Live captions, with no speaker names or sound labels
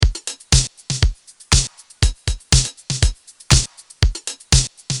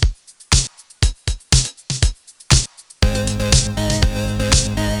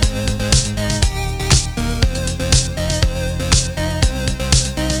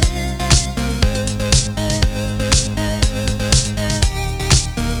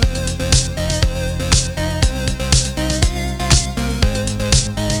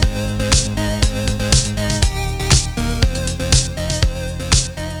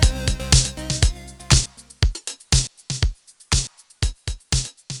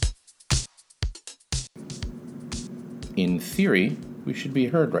in theory, we should be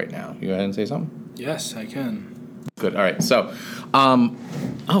heard right now. You go ahead and say something? Yes, I can. Good. All right. So,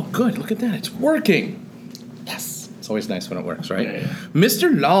 oh, good. Look at that. It's working. Yes. It's always nice when it works, right? Yeah.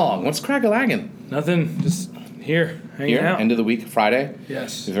 Mr. Long, what's crack-a-lagging? Nothing. Just here, hanging Here, out. end of the week, Friday.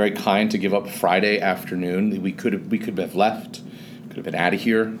 Yes. You're very kind to give up Friday afternoon. We could have left. Could have been out of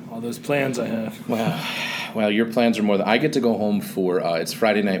here. All those plans I have. Well, your plans are more than I get to go home for. It's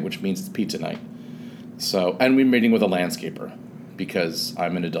Friday night, which means it's pizza night. So, and we're meeting with a landscaper because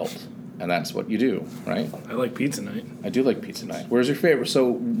I'm an adult, and that's what you do, right? I like pizza night. I do like pizza night. Where's your favorite?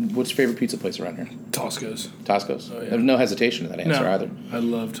 So, what's your favorite pizza place around here? Tosco's. Tosco's. Oh, yeah. There's no hesitation in that answer either. I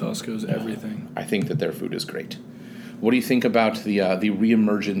love Tosco's everything. I think that their food is great. What do you think about the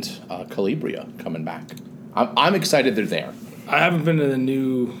reemergent Calabria coming back? I'm excited they're there. I haven't been to the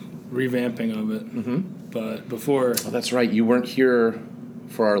new revamping of it, but before. Oh, that's right. You weren't here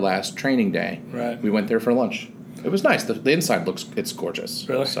for our last training day. Right. We went there for lunch. It was nice. The inside it's gorgeous.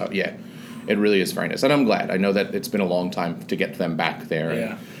 Really? So, yeah. It really is very nice. And I'm glad. I know that it's been a long time to get them back there. Yeah.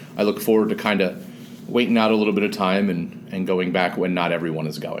 And I look forward to kind of waiting out a little bit of time and going back when not everyone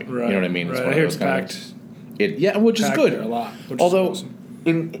is going. Right. You know what I mean? Right. One I of hear those it's kind of- packed. Which is good. There a lot. Which Although is awesome.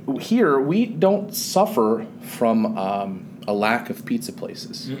 in here we don't suffer from a lack of pizza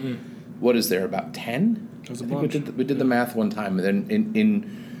places. Mm-mm. What is there, about 10? There's a I think bunch. we did the math one time, and then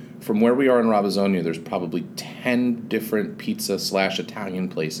in from where we are in Robizonia, there's probably 10 different pizza / Italian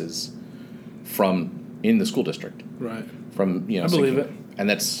places in the school district. Right. From I believe it.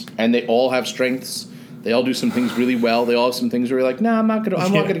 And they all have strengths. They all do some things really well. They all have some things where you're like, I'm not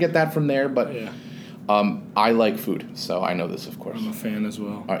gonna get that from there. But Yeah. I like food, so I know this, of course. I'm a fan as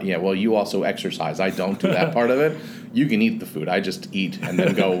well. Yeah, well, you also exercise. I don't do that part of it. You can eat the food. I just eat and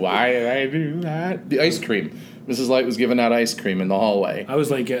then go, why did I do that? The ice cream. Mrs. Light was giving out ice cream in the hallway. I was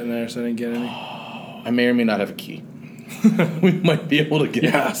late getting there, so I didn't get any. I may or may not have a key. We might be able to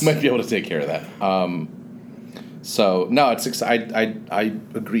take care of that. So no, it's I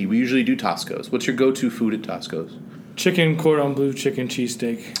agree. We usually do Tosco's. What's your go-to food at Tosco's? Chicken cordon bleu, chicken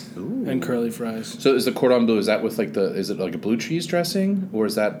cheesesteak, and curly fries. So is the cordon bleu, is that with is it like a blue cheese dressing, or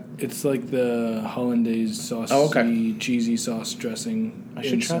is that? It's like the hollandaise saucy, cheesy sauce dressing. I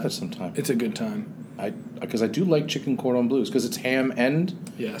should try that sometime. It's a good time. Because I do like chicken cordon bleus because it's ham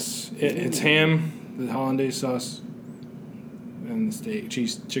and. Yes, it's ham, the hollandaise sauce, and the steak,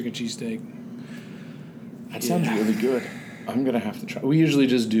 chicken cheesesteak. That sounds really good. I'm gonna have to try. We usually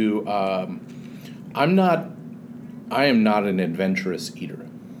just do. I am not an adventurous eater.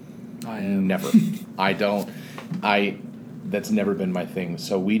 I am. Never. I don't. That's never been my thing.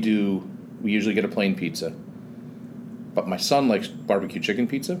 So we usually get a plain pizza. But my son likes barbecue chicken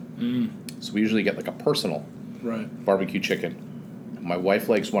pizza. So we usually get like a personal barbecue chicken. My wife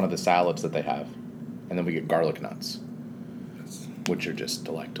likes one of the salads that they have. And then we get garlic nuts, which are just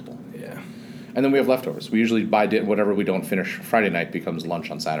delectable. Yeah. And then we have leftovers. We usually buy whatever we don't finish Friday night becomes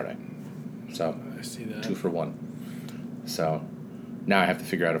lunch on Saturday. So I see that. 2 for 1. So now I have to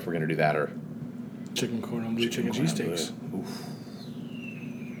figure out if we're going to do that or Chicken cordon bleu, chicken cheesesteaks. Oof.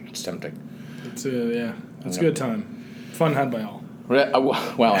 It's tempting. It's a good time. Fun had by all. Or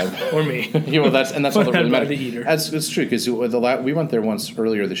me. That's all that really By matters. the eater. That's true because we went there once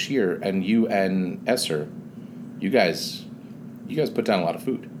earlier this year, and you and Esser, you guys put down a lot of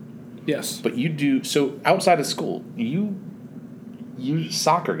food. Yes. But you do so outside of school. You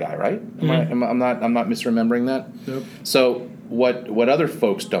soccer guy, right? I'm not misremembering that. Nope. So what other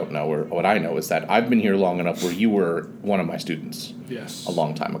folks don't know, or what I know, is that I've been here long enough where you were one of my students. Yes. A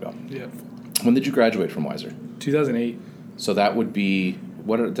long time ago. Yep. When did you graduate from Weiser? 2008. So that would be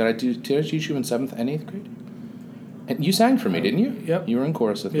did I teach you in 7th and 8th grade? And you sang for me, didn't you? Yep. You were in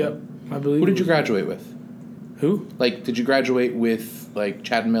chorus with me. Yep. I believe. Who did you graduate with? Who? Like, did you graduate with like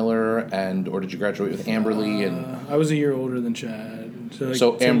Chad Miller or did you graduate with Amberly and? I was a year older than Chad.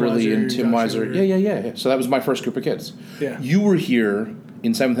 So Amberly and Tim Weiser. Josh Yeah. So that was my first group of kids. Yeah. You were here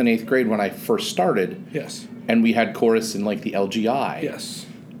in 7th and 8th grade when I first started. Yes. And we had chorus in like the LGI. Yes.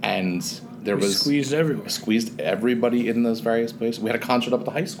 And we squeezed everywhere. Squeezed everybody in those various places. We had a concert up at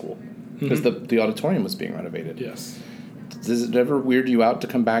the high school because the auditorium was being renovated. Yes. Does it ever weird you out to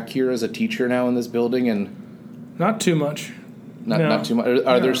come back here as a teacher now in this building and? Not too much. Not too much.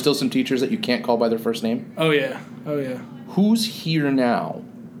 Are there still some teachers that you can't call by their first name? Oh yeah. Who's here now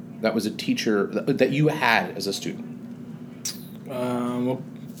that was a teacher that you had as a student? Well,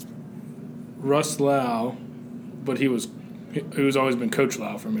 Russ Lau, but he was always been Coach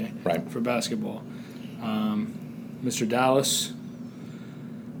Lau for me. Right. For basketball. Mr. Dallas,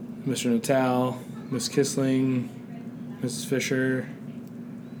 Mr. Natal, Miss Kissling, Mrs. Fisher.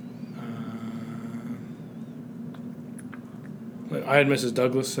 I had Mrs.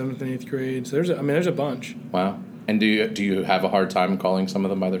 Douglas 7th and 8th grade. So there's a bunch. Wow. And do you have a hard time calling some of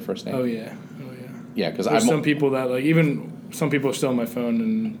them by their first name? Oh yeah. Yeah, because there's some people that like even some people are still on my phone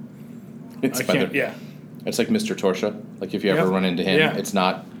and it's I can't. Yeah. It's like Mr. Torsha. Like if you ever run into him, it's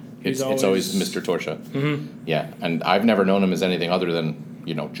not. It's always Mr. Torsha. Mm-hmm. Yeah, and I've never known him as anything other than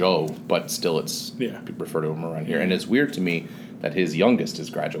Joe, but still people refer to him around here, and it's weird to me that his youngest is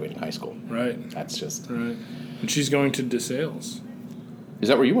graduating high school. Right. That's just right. And she's going to DeSales. Is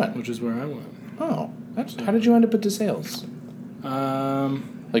that where you went? Which is where I went. Oh, how did you end up at DeSales?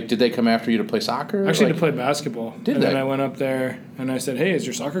 Like, did they come after you to play soccer? Actually, to play basketball. Did and they? Then I went up there and I said, "Hey, is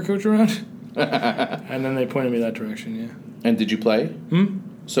your soccer coach around?" And then they pointed me that direction. Yeah. And did you play?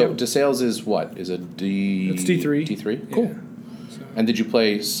 So Yep. DeSales is what? Is it D? It's D3. D3. Cool. Yeah. So. And did you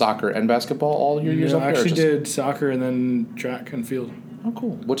play soccer and basketball all your years up there? I actually did soccer and then track and field. Oh,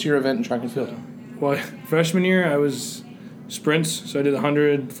 cool. What's your event in track and field? Well, freshman year I was sprints, so I did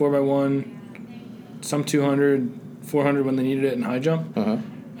 100, 4x1, some 200, 400 when they needed it, and high jump. Uh-huh.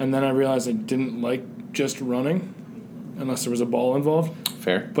 And then I realized I didn't like just running unless there was a ball involved.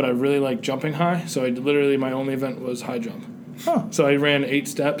 Fair. But I really like jumping high, so my only event was high jump. Huh. So I ran 8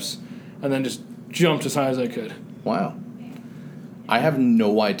 steps and then just jumped as high as I could. Wow. I have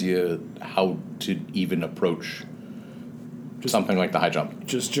no idea how to even approach something like the high jump.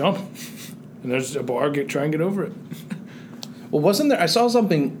 Just jump. And there's a bar, try and get over it. Well, wasn't there... I saw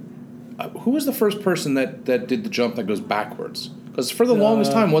something... who was the first person that did the jump that goes backwards? Because for the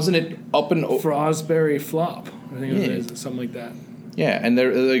longest time, wasn't it up and... Frosberry flop. I think it was something like that. Yeah, and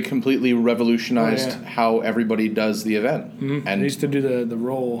they completely revolutionized how everybody does the event. Mm-hmm. And they used to do the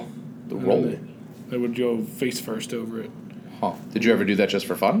roll. The roll? They would go face first over it. Huh. Did you ever do that just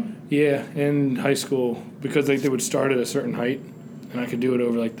for fun? Yeah, in high school, because they would start at a certain height, and I could do it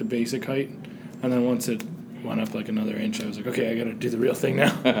over the basic height, and then once it went up another inch, I was like, okay, I got to do the real thing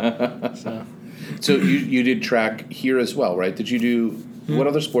now. So you did track here as well, right? Did you do what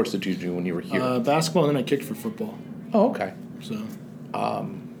other sports did you do when you were here? Basketball, and then I kicked for football. Oh, okay. So,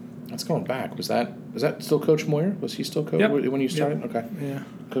 that's going back. Was that still Coach Moyer? Was he still coach when you started? Yep. Okay. Yeah.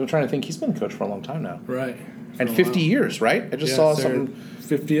 Because I'm trying to think. He's been a coach for a long time now. Right. And 50 years, right? I just saw something.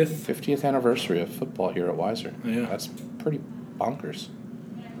 50th anniversary of football here at Weiser. Yeah. That's pretty bonkers.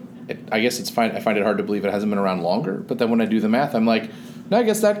 I guess it's fine. I find it hard to believe it hasn't been around longer. But then when I do the math, I'm like, no, I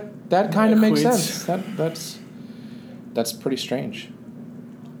guess that kind of makes sense. That's pretty strange.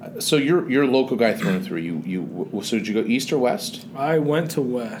 So you're a local guy through and through. So did you go east or west? I went to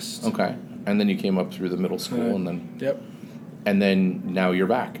west. Okay, and then you came up through the middle school, and then yep. And then now you're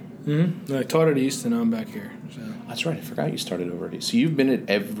back. Mm-hmm. I taught at East, and now I'm back here. So. That's right. I forgot you started over at East. So you've been at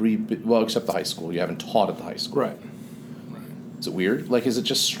except the high school. You haven't taught at the high school. Right. Is it weird? Is it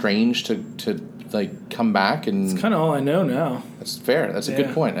just strange to come back and? It's kind of all I know now. That's fair. That's a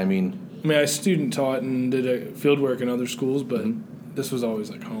good point. I I student taught and did a field work in other schools, but this was always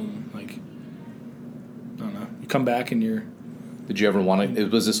home. I don't know. You come back and you're. Did you ever want to?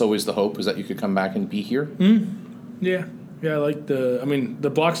 Was this always the hope? Was that you could come back and be here? Mm-hmm. Yeah. Yeah, I like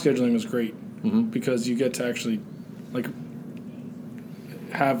the block scheduling was great because you get to actually,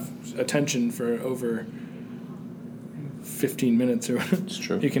 have attention for over 15 minutes or it's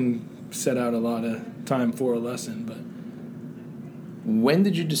true. You can set out a lot of time for a lesson, but. When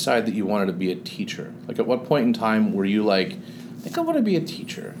did you decide that you wanted to be a teacher? At what point in time were you I think I want to be a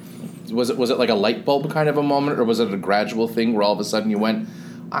teacher? Was it like a light bulb kind of a moment, or was it a gradual thing where all of a sudden you went,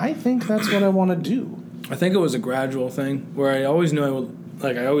 I think that's what I want to do? I think it was a gradual thing where I always knew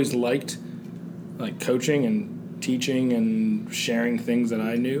I always liked coaching and teaching and sharing things that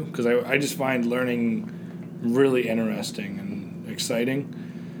I knew because I just find learning really interesting and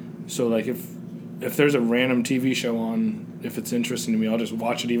exciting. So if there's a random TV show on, if it's interesting to me, I'll just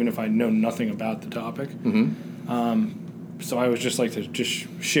watch it even if I know nothing about the topic. Mm-hmm. So I was just to just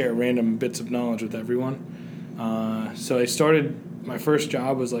share random bits of knowledge with everyone. So I started, my first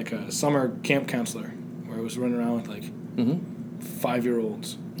job was a summer camp counselor where I was running around with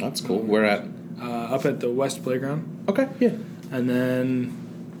 5-year-olds. That's cool. Where at? Up at the West Playground. Okay, yeah. And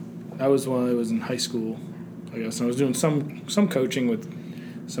then that was when I was in high school, I guess. And I was doing some coaching with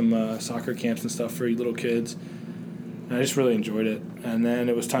some soccer camps and stuff for little kids. And I just really enjoyed it. And then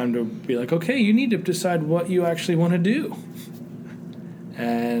it was time to be okay, you need to decide what you actually want to do.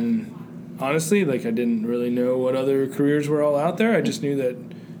 And honestly, I didn't really know what other careers were all out there. I just knew that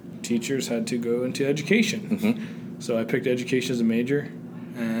teachers had to go into education. Mm-hmm. So I picked education as a major.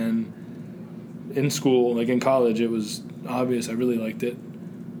 And in school, in college, it was obvious I really liked it.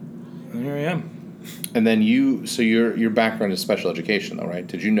 And here I am. And then so your background is special education, though, right?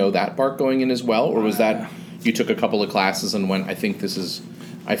 Did you know that part going in as well, or was that you took a couple of classes and went,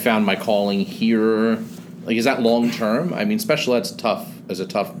 I found my calling here. Like, is that long term? I mean, special ed's a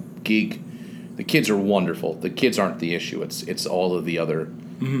tough gig. The kids are wonderful. The kids aren't the issue. It's all of the other,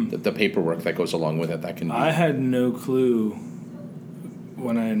 the paperwork that goes along with it that can be. I had no clue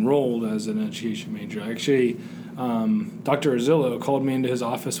when I enrolled as an education major. Actually, Dr. Arzillo called me into his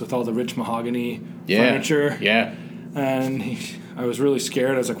office with all the rich mahogany furniture. Yeah. And I was really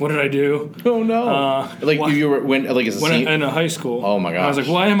scared. I was like, "What did I do?" Oh no! You were in a high school. Oh my gosh! I was like,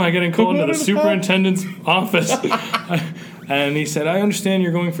 "Why am I getting called into the superintendent's office?" And he said, "I understand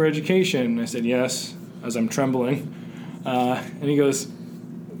you're going for education." And I said, "Yes," as I'm trembling. And he goes,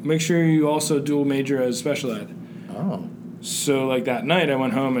 "Make sure you also dual major as special ed." Oh. So like that night, I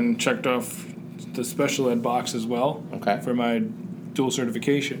went home and checked off the special ed box as well. Okay. For my dual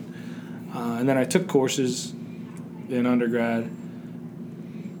certification, and then I took courses in undergrad.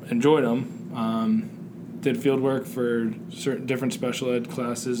 Enjoyed them. Did field work for certain different special ed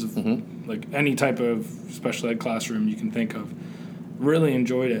classes, like any type of special ed classroom you can think of. Really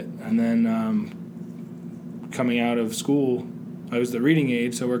enjoyed it. And then coming out of school, I was the reading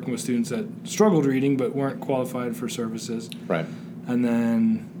aide, so working with students that struggled reading but weren't qualified for services. Right. And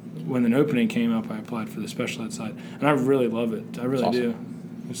then when an opening came up, I applied for the special ed side. And I really love it. I really do.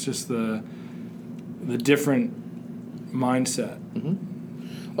 It's just the different mindset.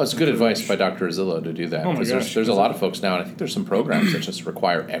 Well, it's good advice by Dr. Arzillo to do that. Oh my gosh. There's a lot of folks now, and I think there's some programs that just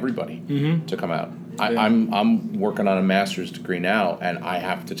require everybody to come out. I'm working on a master's degree now, and I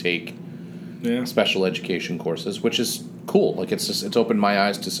have to take special education courses, which is cool. Like it's opened my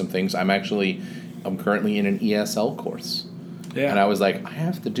eyes to some things. I'm currently in an ESL course. Yeah. And I was like, I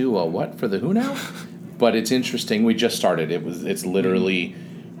have to do a what for the who now? But it's interesting. We just started. It's literally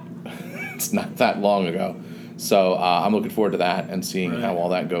it's not that long ago. So I'm looking forward to that and seeing how all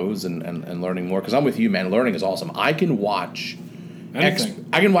that goes and learning more. Because I'm with you, man. Learning is awesome. I can watch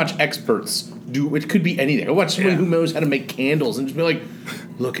experts do. It could be anything. I watch somebody who knows how to make candles and just be like,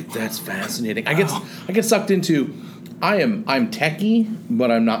 look, that's fascinating. I get sucked into. I'm techie, but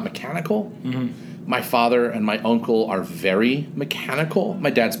I'm not mechanical. My father and my uncle are very mechanical.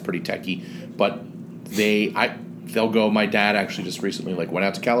 My dad's pretty techie, but they'll go. My dad actually just recently went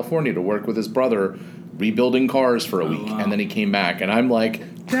out to California to work with his brother, rebuilding cars for a week, and then he came back, and I'm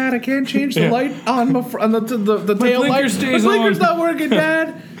like, Dad, I can't change the light on the tail light. My blinker's not working,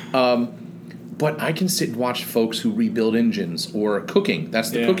 Dad. But I can sit and watch folks who rebuild engines or cooking.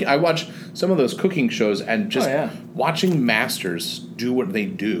 That's the cooking. I watch some of those cooking shows, and just watching masters do what they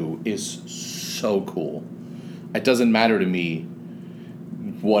do is so cool. It doesn't matter to me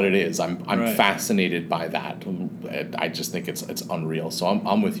what it is. I'm fascinated by that. I just think it's unreal. So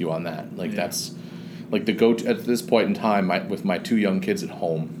I'm with you on that. That's like the go-to at this point in time with my two young kids at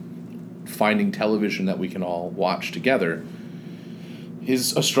home. Finding television that we can all watch together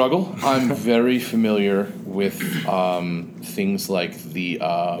is a struggle. I'm very familiar with things like the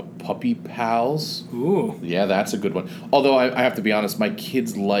Puppy Pals. Ooh. Yeah, that's a good one. Although I have to be honest, my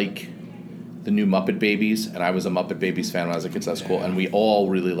kids like the new Muppet Babies, and I was a Muppet Babies fan when I was a kid, so that's cool. And we all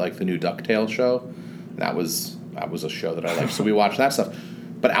really like the new DuckTales show. That was a show that I liked. So we watched that stuff.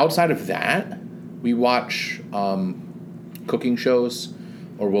 But outside of that, we watch cooking shows,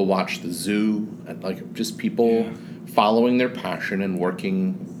 or we'll watch the zoo, and just people following their passion and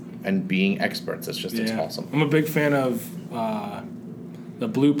working and being experts. It's just it's awesome. I'm a big fan of the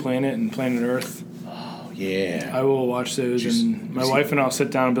Blue Planet and Planet Earth. Oh yeah, I will watch those, and my wife and I'll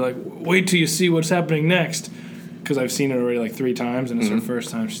sit down and be like, "Wait till you see what's happening next," because I've seen it already 3 times, and it's her first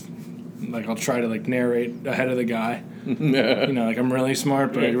time. I'll try to narrate ahead of the guy. I'm really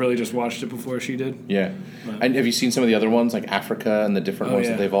smart, but I really just watched it before she did. Yeah. But, and have you seen some of the other ones, like Africa and the different ones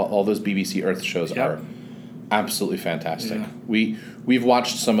that they've all those BBC Earth shows are absolutely fantastic. Yeah. We've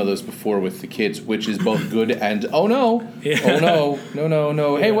watched some of those before with the kids, which is both good and oh no.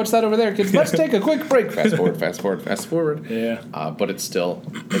 No. Hey, what's that over there, kids? Let's take a quick break. Fast forward. Yeah. But it's still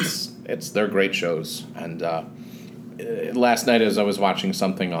they're great shows. And last night as I was watching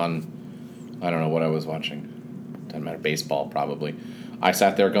something on, I don't know what I was watching. Doesn't matter, baseball probably. I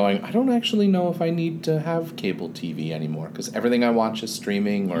sat there going, I don't actually know if I need to have cable TV anymore, because everything I watch is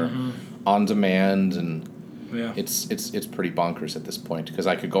streaming or on demand, and it's pretty bonkers at this point, because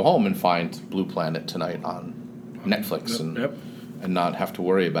I could go home and find Blue Planet tonight on Netflix and not have to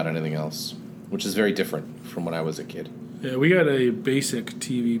worry about anything else, which is very different from when I was a kid. Yeah, we got a basic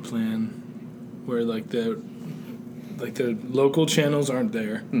TV plan where the local channels aren't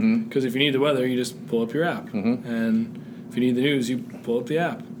there, because if you need the weather, you just pull up your app, and if you need the news, you pull up the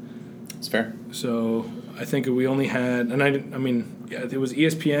app. It's fair. So I think we only had, and I mean, yeah, it was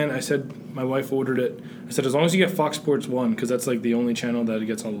ESPN. I said my wife ordered it. I said as long as you get Fox Sports 1, because that's like the only channel that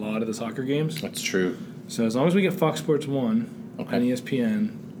gets a lot of the soccer games. That's true. So as long as we get Fox Sports 1 and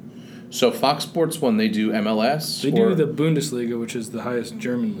ESPN. So Fox Sports 1, they do MLS? They do the Bundesliga, which is the highest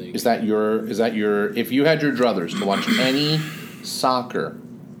German league. Is that your, if you had your druthers to watch any soccer,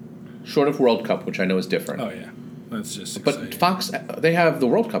 short of World Cup, which I know is different. Oh, yeah. That's just But exciting. Fox, they have the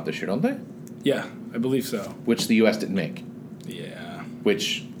World Cup this year, don't they? Yeah, I believe so. Which the U.S. didn't make. Yeah.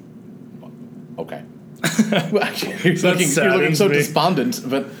 Which, okay. You're looking saddens so me. despondent,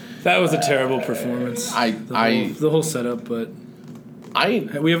 but That was a terrible performance. The whole setup, but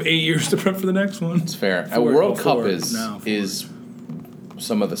we have 8 years to prep for the next one. It's fair. A Four. World Cup Four. is No, four. is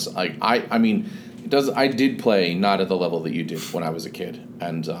some of this. I mean, it does. I did play not at the level that you did when I was a kid,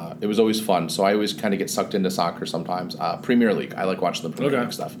 and it was always fun. So I always kind of get sucked into soccer sometimes. Premier League. I like watching the Premier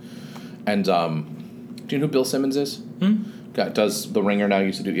League stuff. And do you know who Bill Simmons is? Does The Ringer now,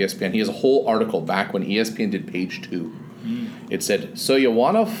 used to do ESPN. He has a whole article back when ESPN did Page 2. It said, so you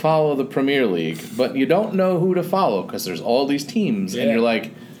want to follow the Premier League, but you don't know who to follow because there's all these teams. Yeah. And you're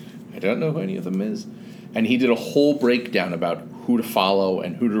like, I don't know who any of them is. And he did a whole breakdown about who to follow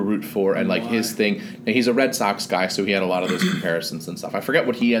and who to root for and like his thing. And he's a Red Sox guy, so he had a lot of those comparisons and stuff. I forget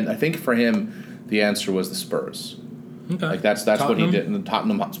what I think for him, the answer was the Spurs. Okay. Like that's what he did in the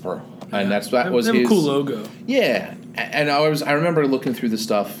Tottenham Hotspur. And that was his... his... a cool logo. Yeah. And I remember looking through the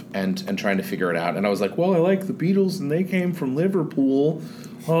stuff and trying to figure it out. And I was like, well, I like the Beatles, and they came from Liverpool.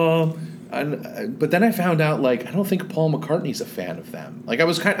 But then I found out, like, I don't think Paul McCartney's a fan of them. Like,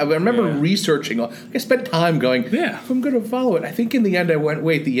 I remember researching. I spent time going, if I'm going to follow it. I think in the end I went,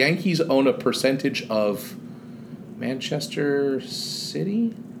 wait, the Yankees own a percentage of Manchester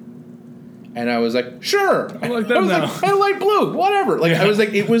City? And I was like, sure. I like them now. I like blue, whatever. Like I was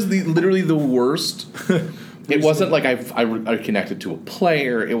like, it was literally the worst. It wasn't like I connected to a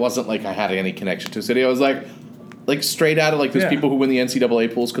player. It wasn't like I had any connection to a city. I was like straight out of like those people who win the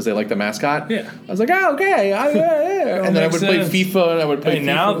NCAA pools because they like the mascoat. Yeah. I was like, oh, okay. And then I would play FIFA and I would play FIFA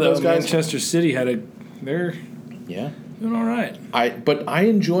now with those guys. Manchester City they're doing all right. But I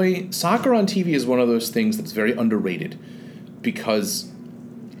enjoy soccer on TV is one of those things that's very underrated because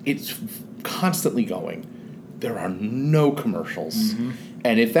it's constantly going. There are no commercials.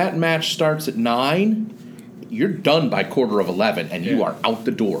 And if that match starts at 9, you're done by 11:15 and you are out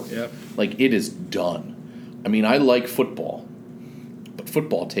the door. Yep. Like it is done. I mean, I like football, but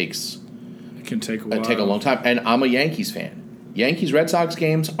football it can take a while. Take a long time. And I'm a Yankees fan. Yankees Red Sox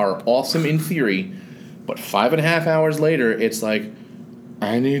games are awesome in theory, but 5.5 hours later, it's like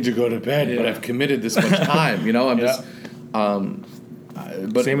I need to go to bed, but I've committed this much time. You know, I'm just.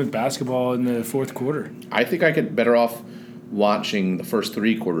 But same with basketball in the fourth quarter. I think I get better off watching the first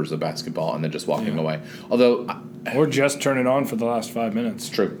 3 quarters of basketball and then just walking away. Although, or just turn it on for the last 5 minutes.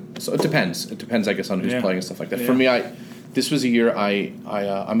 It's true. So it depends. It depends, I guess, on who's playing and stuff like that. Yeah. For me, this was a year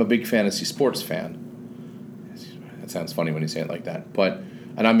I'm a big fantasy sports fan. That sounds funny when you say it like that,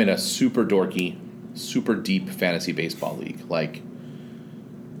 and I'm in a super dorky, super deep fantasy baseball league, like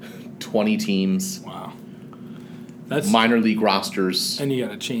 20 teams. Wow. That's minor league rosters. And you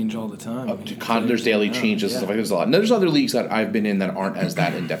got to change all the time. There's daily changes and stuff like that. There's a lot. And there's other leagues that I've been in that aren't as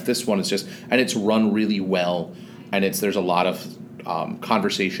that in depth. This one is just, and it's run really well, and there's a lot of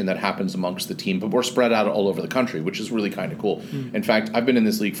conversation that happens amongst the team, but we're spread out all over the country, which is really kind of cool. In fact, I've been in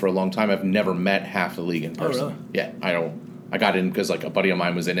this league for a long time. I've never met half the league in person. Oh, really? Yeah, I don't. I got in because like a buddy of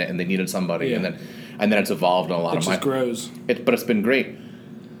mine was in it, and they needed somebody, and then it's evolved in a lot of. It just grows. But it's been great.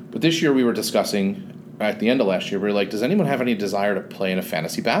 But this year we were discussing. At the end of last year, we were like, does anyone have any desire to play in a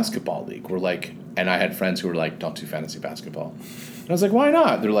fantasy basketball league? We're like, and I had friends who were like, don't do fantasy basketball. And I was like, why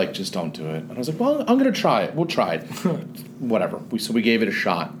not? They're like, just don't do it. And I was like, well, I'm going to try it. We'll try it. Whatever. So we gave it a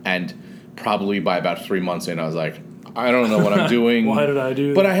shot. And probably by about 3 months in, I was like, I don't know what I'm doing. Why did I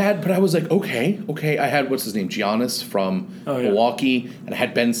do that? But I was like, okay. I had, what's his name? Giannis from Milwaukee. And I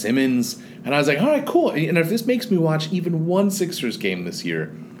had Ben Simmons. And I was like, all right, cool. And if this makes me watch even one Sixers game this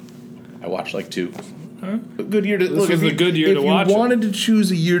year, I watched like 2. A good year to this was a good year to watch. If you wanted to choose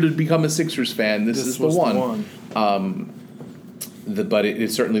a year to become a Sixers fan, this is the one. But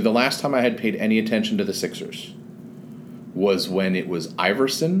it's certainly the last time I had paid any attention to the Sixers was when it was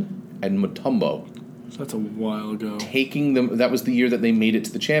Iverson and Mutombo. So that's a while ago. Taking them. That was the year that they made it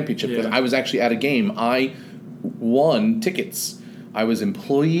to the championship. Because I was actually at a game. I won tickets. I was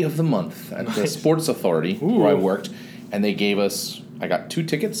employee of the month at the Sports Authority where I worked, and they gave us. I got 2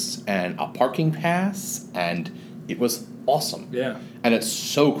 tickets and a parking pass, and it was awesome. Yeah. And it's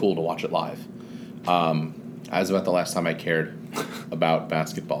so cool to watch it live. That was about the last time I cared about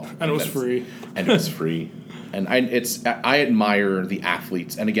basketball. And it was free. And it was free. And I admire the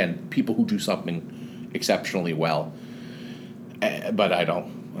athletes, and again, people who do something exceptionally well. But I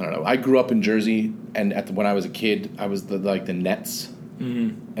don't know. I grew up in Jersey, and when I was a kid, I was the Nets.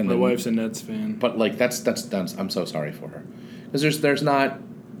 Mm-hmm. And my wife's a Nets fan. But like that's I'm so sorry for her, because there's not,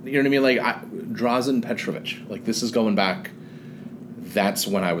 you know what I mean? Like Drazen Petrovic, like this is going back. That's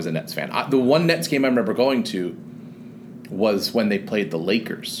when I was a Nets fan. The one Nets game I remember going to was when they played the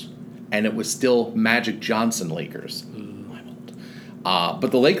Lakers, and it was still Magic Johnson Lakers.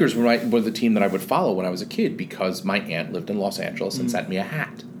 But the Lakers were the team that I would follow when I was a kid because my aunt lived in Los Angeles and sent me a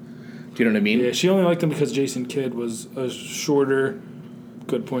hat. Do you know what I mean? Yeah, she only liked them because Jason Kidd was a shorter,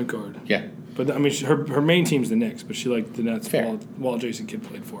 good point guard. Yeah. But I mean, her main team's the Knicks, but she liked the Nets Fair. while Jason Kidd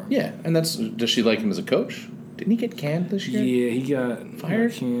played for him. Yeah, and does she like him as a coach? Didn't he get canned this year? Yeah, he got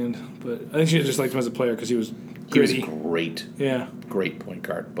fired. Canned, but I think she just liked him as a player because he was He gritty. was great. Yeah. Great point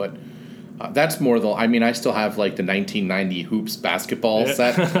guard, but. That's more I still have like the 1990 Hoops basketball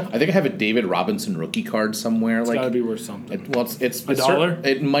set. I think I have a David Robinson rookie card somewhere. It's got to be worth something. It's $1.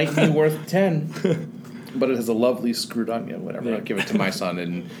 It might be worth 10, but it has a lovely screwed on. Whatever. Yeah. I'll give it to my son,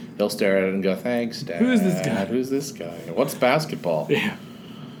 and he'll stare at it and go, "Thanks, Dad. Who is this guy? Who's this guy? What's basketball?" Yeah.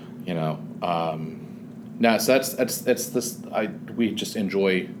 You know. No, so that's this. We just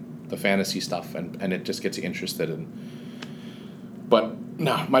enjoy the fantasy stuff, and it just gets you interested in. But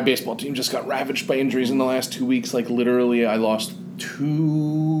no, my baseball team just got ravaged by injuries in the last 2 weeks. Like literally, I lost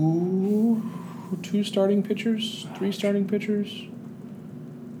two starting pitchers, three starting pitchers,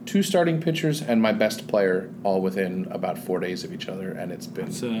 two starting pitchers, and my best player all within about 4 days of each other. And it's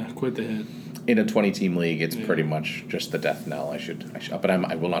been quite the hit. In a 20-team league. It's pretty much just the death knell. But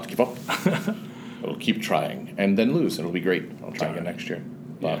I will not give up. I will keep trying and then lose. It'll be great. I'll try again next year.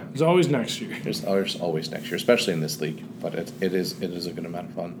 But yeah, there's always next year. There's always next year, especially in this league. But it is a good amount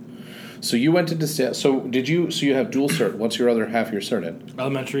of fun. So you went to DeSales. So you have dual cert. What's your other half of your cert in?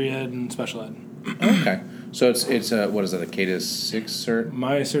 Elementary ed and special ed. Okay. So it's a, what is it, a K to 6 cert?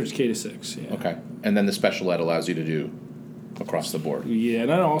 My cert's K to 6. Yeah. Okay. And then the special ed allows you to do across the board. Yeah,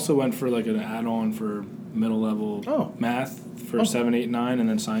 and I also went for like an add-on for middle level math for 7, 8, 9, and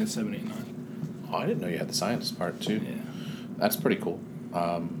then science 7, 8, 9. Oh, I didn't know you had the science part too. Yeah. That's pretty cool.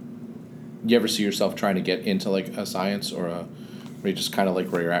 You ever see yourself trying to get into like a science or you just kind of like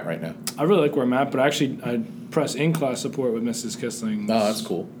where you're at right now? I really like where I'm at, but actually I press in-class support with Mrs. Kissling. Oh, that's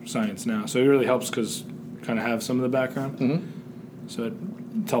cool. Science now. So it really helps because kind of have some of the background. Mm-hmm. So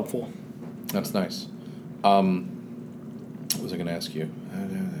it's helpful. That's nice. What was I going to ask you?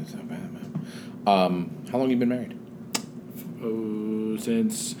 How long have you been married?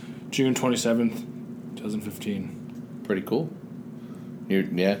 Since June 27th, 2015. Pretty cool.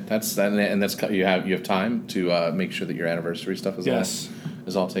 That's you have time to make sure that your anniversary stuff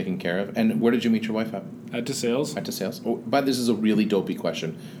is all taken care of. And where did you meet your wife at? At DeSales. At DeSales. Oh, but this is a really dopey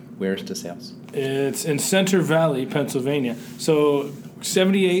question. Where is DeSales? It's in Center Valley, Pennsylvania. So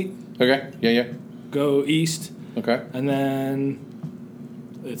 78. Okay. Yeah. Go east. Okay. And then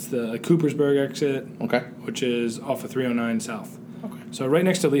it's the Coopersburg exit. Okay. Which is off of 309 South. Okay. So right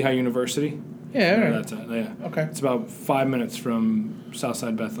next to Lehigh University. Yeah. Right. That's it. Yeah. Okay. It's about 5 minutes from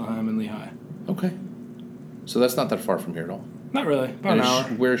Southside Bethlehem and Lehigh. Okay. So that's not that far from here at all. Not really. About an hour.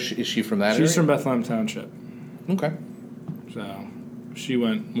 Where is she from that area? She's from Bethlehem Township. Okay. So she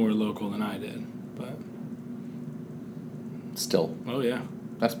went more local than I did, but still. Oh yeah.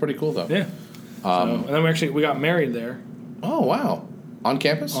 That's pretty cool though. Yeah. And then we got married there. Oh wow. On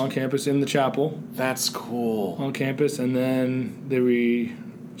campus? On campus in the chapel. That's cool. On campus, and then the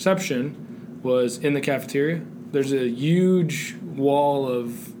reception was in the cafeteria. There's a huge wall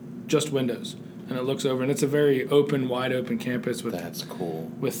of just windows, and it looks over, and it's a very open, wide open campus with. That's cool.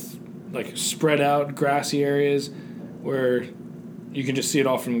 With like spread out grassy areas where you can just see it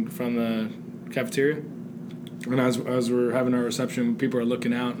all from the cafeteria. And as we're having our reception, people are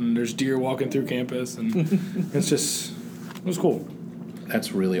looking out, and there's deer walking through campus, and it was cool.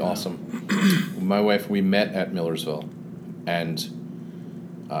 That's really awesome. My wife, we met at Millersville, and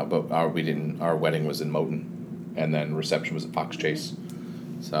but our wedding was in Moton, and then reception was at Fox Chase.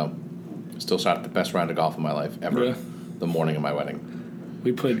 So, still shot the best round of golf of my life ever. Yeah. The morning of my wedding.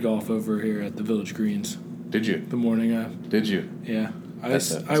 We played golf over here at the Village Greens. Did you? The morning of. Did you? Yeah.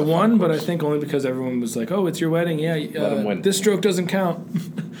 That's I won, but I think only because everyone was like, "Oh, it's your wedding. Yeah, let 'em win. This stroke doesn't count."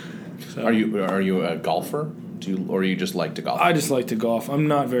 So, Are you a golfer? Or you just like to golf? I just like to golf. I'm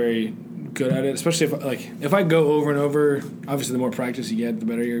not very good at it, especially if I go over and over. Obviously, the more practice you get, the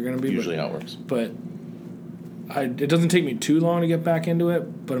better you're going to be. Usually how it works. But it doesn't take me too long to get back into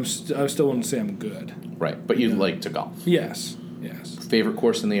it. But I still wouldn't say I'm good. Right, but you like to golf. Yes. Favorite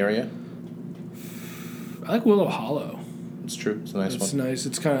course in the area? I like Willow Hollow. It's true. It's a nice one. It's nice.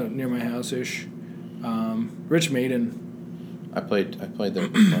 It's kind of near my house-ish. Rich Maiden. I played there.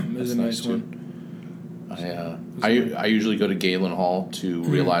 It was a nice one. I usually go to Galen Hall to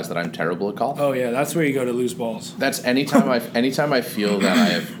realize that I'm terrible at golf. Oh yeah, that's where you go to lose balls. That's anytime I feel that I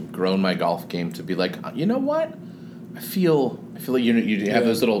have grown my golf game to be like, you know what? I feel like you have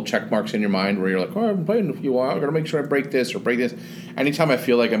those little check marks in your mind where you're like, oh, I'm playing a few while. I gotta make sure I break this or break this. Anytime I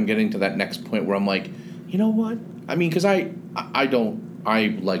feel like I'm getting to that next point where I'm like, you know what? I mean, because I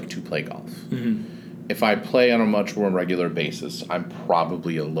like to play golf. Mm-hmm. If I play on a much more regular basis, I'm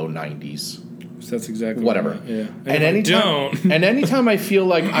probably a low 90s. So that's exactly whatever. Yeah. And anytime I feel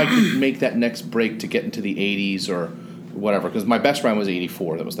like I could make that next break to get into the 80s or whatever, because my best round was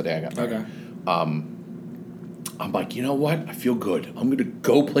 84. That was the day I got married. Okay. I'm like, you know what? I feel good. I'm going to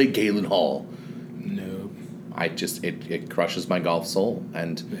go play Galen Hall. No. It crushes my golf soul.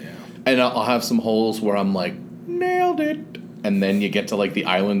 And I'll have some holes where I'm like, nailed it. And then you get to like the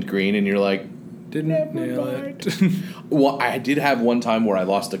island green and you're like, didn't nail it. Well, I did have one time where I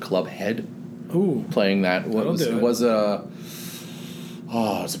lost a club head. Ooh. Playing that. It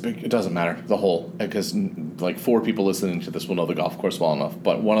doesn't matter, the hole, because like 4 people listening to this will know the golf course well enough,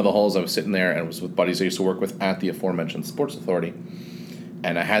 but one of the holes I was sitting there and it was with buddies I used to work with at the aforementioned Sports Authority,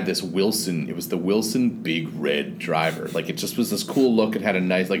 and I had this Wilson, it was the Wilson Big Red driver, like it just was this cool look, it had a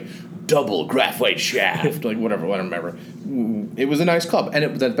nice like double graphite shaft, like whatever, I don't remember, it was a nice club,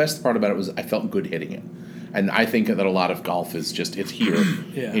 and the best part about it was I felt good hitting it. And I think that a lot of golf is just, it's here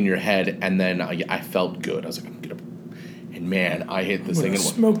in your head, and then I felt good. I was like, I'm going to... And man, I hit this thing and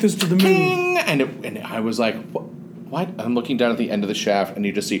smoke this to the moon. And I was like, what? I'm looking down at the end of the shaft, and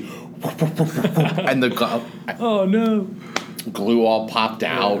you just see... and the... Oh, no. Glue all popped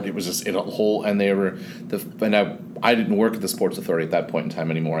out. It was just in a hole, and they were... I didn't work at the Sports Authority at that point in time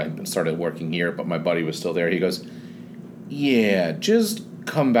anymore. I started working here, but my buddy was still there. He goes, yeah, just...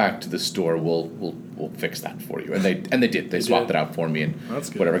 come back to the store. We'll fix that for you. And they did. They swapped it out for me and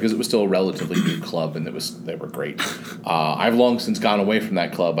whatever, because it was still a relatively new club and they were great. I've long since gone away from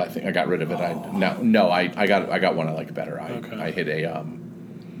that club. I think I got rid of it. I got one I like better. I hit a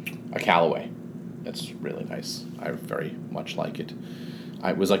Callaway. It's really nice. I very much like it.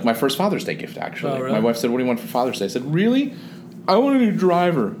 It was like my first Father's Day gift, actually. Oh, really? My wife said, "What do you want for Father's Day?" I said, "Really? I want a new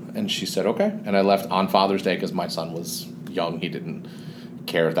driver." And she said, "Okay." And I left on Father's Day because my son was young. He didn't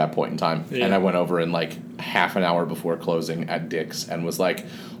care at that point in time. Yeah. And I went over in like half an hour before closing at Dick's and was like,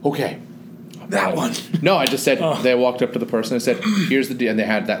 okay, that one. No, I just said, They walked up to the person and said, here's the deal. And they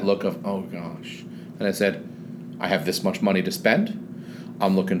had that look of, oh gosh. And I said, I have this much money to spend.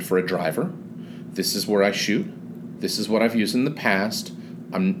 I'm looking for a driver. This is where I shoot. This is what I've used in the past.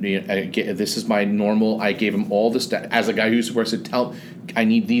 This is my normal. I gave him all this as a guy who used to work. I said, I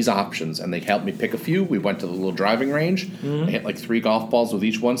need these options, and they helped me pick a few. We went to the little driving range. Mm-hmm. I hit like 3 golf balls with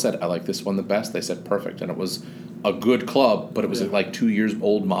each one. Said, I like this one the best. They said perfect, and it was a good club, but it was like 2 years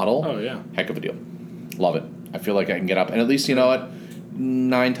old model. Oh yeah, heck of a deal. Love it. I feel like I can get up, and at least you know what,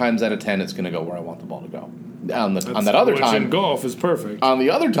 9 times out of 10, it's going to go where I want the ball to go. On that other time, golf is perfect. On the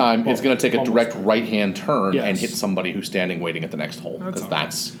other time, it's going to take a direct right-hand turn and hit somebody who's standing waiting at the next hole. But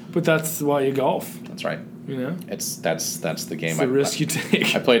that's why you golf. That's right. You know, that's the game. It's the risk you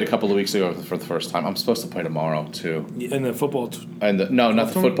take. I played a couple of weeks ago for the first time. I'm supposed to play tomorrow too. And the football.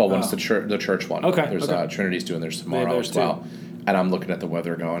 Not the football one. It's the church one. Okay. There's Trinity's doing theirs tomorrow as well. And I'm looking at the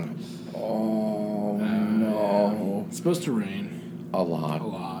weather, going, oh no, it's supposed to rain a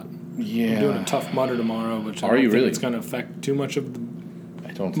lot. Yeah. I'm doing a Tough Mudder tomorrow, which I don't think it's going to affect too much of the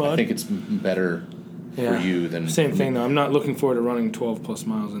mud. I think it's better for you than... Same thing, though. I'm not looking forward to running 12-plus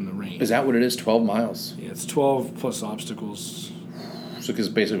miles in the rain. Is that what it is, 12 miles? Yeah, it's 12-plus obstacles. So it's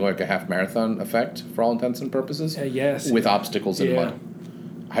basically like a half marathon effect for all intents and purposes? Yes. With obstacles and mud.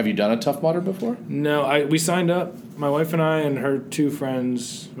 Have you done a Tough Mudder before? No, we signed up. My wife and I and her 2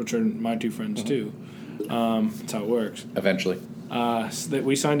 friends, which are my 2 friends too. That's how it works. Eventually. So that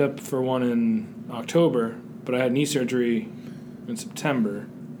we signed up for one in October, but I had knee surgery in September,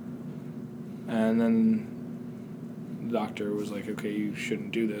 and then the doctor was like, "Okay, you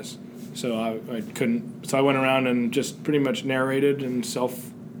shouldn't do this." So I couldn't. So I went around and just pretty much narrated and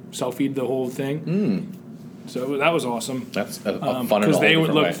self-feed the whole thing. So that was awesome. That's fun in a whole because they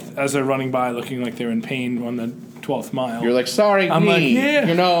would look way. As they're running by, looking like they're in pain on the 12th mile. You're like, sorry, I'm knee. like, yeah,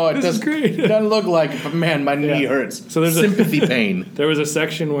 you know, it this is great. It doesn't look like it, but man, my knee hurts. So there's sympathy pain. There was a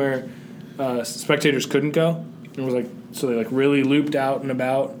section where spectators couldn't go. It was so they really looped out and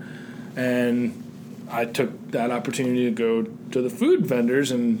about, and I took that opportunity to go to the food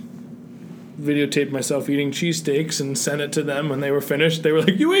vendors and videotaped myself eating cheesesteaks and sent it to them when they were finished. They were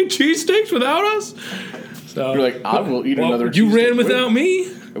like, "You ate cheesesteaks without us?" So You're like, "I will eat another cheesesteak." You ran without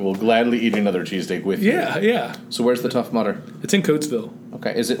me? I will gladly eat another cheesesteak with you. Yeah. So where's the Tough Mudder? It's in Coatesville.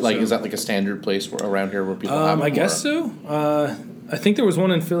 Okay. Is that like a standard place around here where people have them? I guess so. I think there was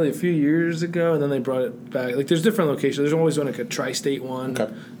one in Philly a few years ago, and then they brought it back. Like, there's different locations. There's always one, like a tri-state one.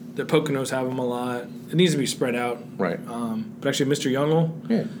 Okay. The Poconos have them a lot. It needs to be spread out. Right. But actually, Mr. Youngel,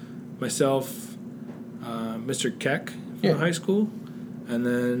 Yeah. myself, Mr. Keck from Yeah. high school, and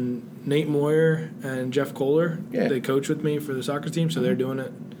then Nate Moyer and Jeff Kohler. Yeah. They coach with me for the soccer team, so they're doing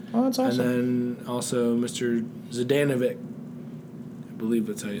it. Oh, that's awesome. And then also Mr. Zdanovic. I believe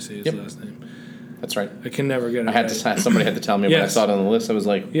that's how you say his last name. That's right. I can never get it right. Somebody had to tell me when I Yes. saw it on the list. I was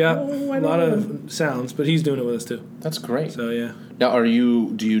like, Yeah, oh, I a lot know. of sounds, but he's doing it with us too. That's great. So yeah. Now, do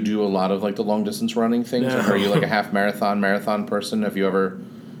you do a lot of like the long distance running things? No. Or are you like a half marathon person? Have you ever?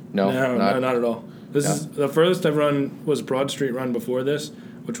 No, No, not at all. This is the furthest I've run was Broad Street Run before this,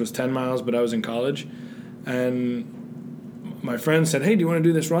 which was 10 miles, but I was in college, and my friend said, "Hey, do you want to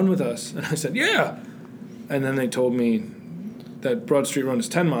do this run with us?" And I said, "Yeah." And then they told me that Broad Street Run is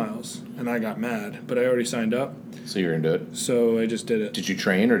 10 miles, and I got mad, but I already signed up, So you're into it. so I just did it. Did you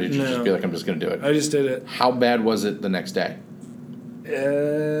train or did you just No. be like, I'm just going to do it? I just did it. How bad was it the next day?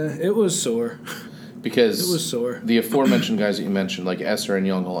 It was sore. Because It was sore. the aforementioned guys that you mentioned, like Esser and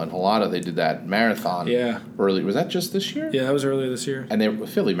Youngel and Halata, they did that marathon Yeah. early. Was that just this year? Yeah, that was earlier this year. And they were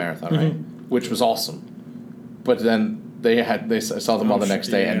Philly marathon, right? Which was awesome. But then I saw them all the next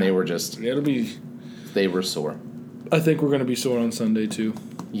day, and they were they were sore. I think we're going to be sore on Sunday too.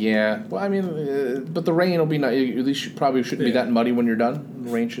 Yeah, well, I mean, but the rain will be nice. At least you probably shouldn't be that muddy when you're done.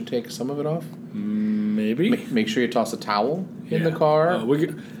 The rain should take some of it off. Maybe. Make sure you toss a towel in the car. We're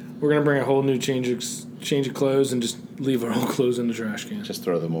going to bring a whole new change of clothes and just leave our old clothes in the trash can. Just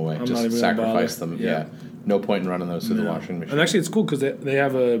throw them away. I'm Just not even sacrifice gonna them. bother. Yeah. No point in running those through the washing machine. And actually, it's cool because they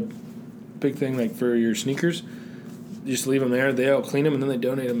have a big thing like for your sneakers. You just leave them there. They all clean them and then they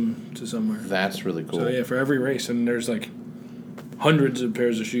donate them to somewhere. That's really cool. So yeah, for every race, and there's like hundreds of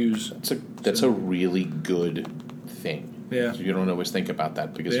pairs of shoes. That's a really good thing. Yeah. So you don't always think about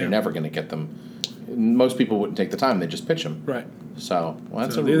that because Yeah. you're never going to get them. Most people wouldn't take the time; they just pitch them. Right. So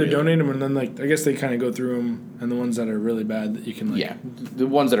that's So they either donate them and then I guess they kind of go through them, and the ones that are really bad that you can the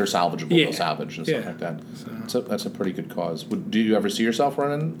ones that are salvageable, Yeah. they'll salvage and stuff Yeah. like that. So that's a pretty good cause. Do you ever see yourself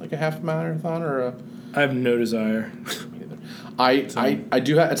running like a half marathon or a? I have no desire. I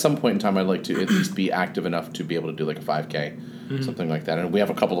do at some point in time I'd like to at least be active enough to be able to do like a 5K, something like that. And we have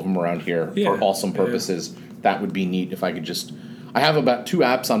a couple of them around here for awesome purposes. That would be neat if I could just. I have about 2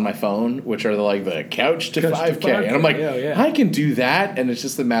 apps on my phone, which are like the Couch to 5K, and I'm like, I can do that, and it's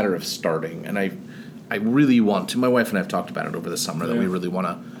just a matter of starting. And I really want to. My wife and I have talked about it over the summer that we really want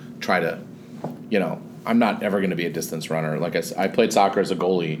to try to, I'm not ever going to be a distance runner. Like I played soccer as a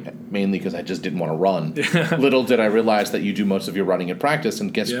goalie mainly because I just didn't want to run. Little did I realize that you do most of your running at practice,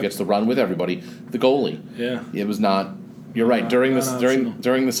 and guess who gets to run with everybody? The goalie. Yeah. It was not. You're right. During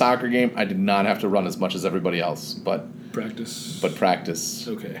the soccer game, I did not have to run as much as everybody else, but practice.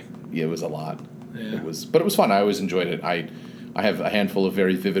 Okay. Yeah, it was a lot. Yeah. But it was fun. I always enjoyed it. I have a handful of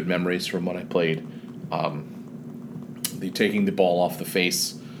very vivid memories from when I played. Taking the ball off the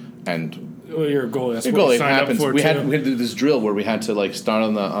face, and well, you're a goalie. That's a what goalie. we It signed happens. up for We too. had to do this drill where we had to like start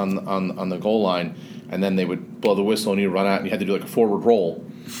on the goal line, and then they would blow the whistle, and you run out, and you had to do like a forward roll,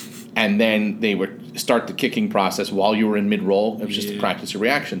 and then they would start the kicking process while you were in mid roll. It was just to practice your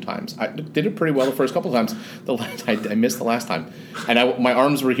reaction times. I did it pretty well the first couple of times. I missed the last time, and my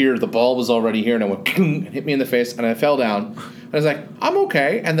arms were here. The ball was already here, and I went and hit me in the face, and I fell down. I was like, I'm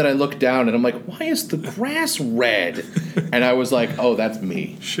okay. And then I looked down, and I'm like, why is the grass red? And I was like, oh, that's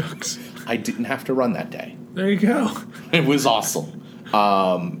me. Shucks. I didn't have to run that day. There you go. It was awesome.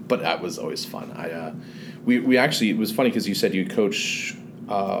 But that was always fun. We actually, it was funny because you said you coach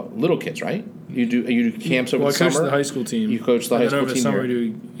little kids, right? You do camps over the summer? I coached the high school team. You coached the high school over team the summer here. we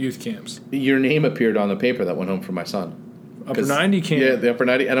do youth camps. Your name appeared on the paper that went home for my son. Upper 90 camp. Yeah, the Upper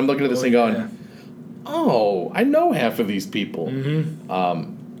 90. And I'm looking at this thing going, yeah. oh, I know half of these people.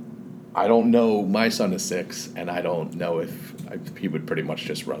 Mm-hmm. I don't know. My son is 6, and I don't know if he would pretty much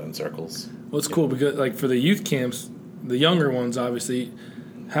just run in circles. Well, it's cool because, like, for the youth camps, the younger ones, obviously,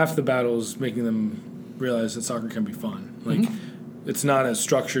 half the battle is making them realize that soccer can be fun. Like, it's not as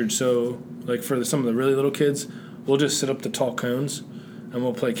structured. So, like, for some of the really little kids, we'll just sit up the tall cones, and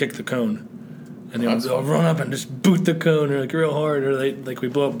we'll play kick the cone. And they'll run up and just boot the cone, or like real hard, or we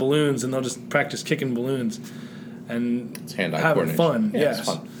blow up balloons, and they'll just practice kicking balloons, and It's hand-eye having coordination. fun. Yeah, Yes. it's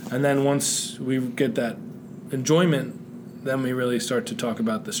fun. And then once we get that enjoyment, then we really start to talk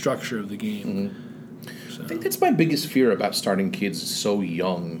about the structure of the game. So. I think that's my biggest fear about starting kids so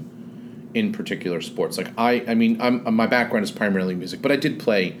young in particular sports. Like my background is primarily music, but I did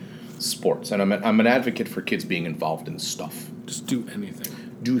play sports, and I'm an advocate for kids being involved in stuff. Just do anything.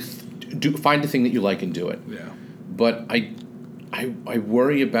 Do find a thing that you like and do it. Yeah. But I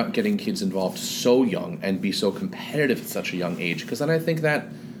worry about getting kids involved so young and be so competitive at such a young age, because then I think that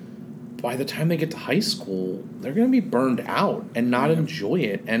by the time they get to high school, they're going to be burned out and not enjoy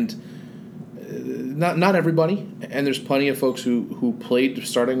it. And not everybody. And there's plenty of folks who played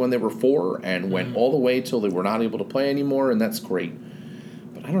starting when they were 4 and went all the way till they were not able to play anymore, and that's great.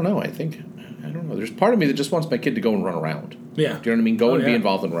 But I don't know. I don't know. There's part of me that just wants my kid to go and run around. Yeah. Do you know what I mean? Go and be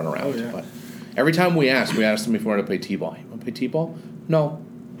involved and run around. Oh, yeah. But every time we ask them if we want to play t-ball. You want to play t-ball? No.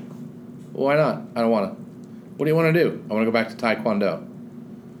 Why not? I don't want to. What do you want to do? I want to go back to taekwondo.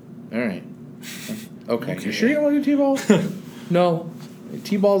 All right. Okay. You sure you don't want to do t-ball? No.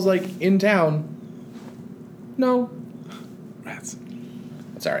 T-ball's like in town. No. Rats.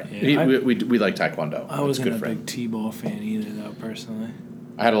 That's all right. Yeah, we like taekwondo. I wasn't good a for big him. t-ball fan either, though, personally.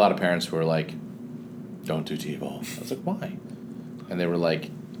 I had a lot of parents who were like, don't do t-ball. I was like, why? And they were like,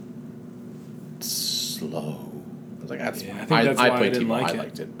 it's slow. I was like, that's fine. I think that's why I played didn't t-ball. like I it.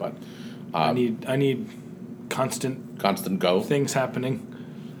 liked it, but I need constant go things happening.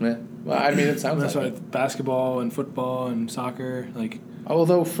 Yeah. Well, I mean, it sounds That's like why it. basketball and football and soccer, like.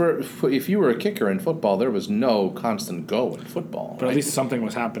 Although for if you were a kicker in football, there was no constant go in football. But at least something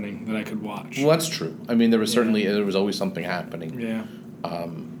was happening that I could watch. Well, that's true. I mean, there was always something happening. Yeah.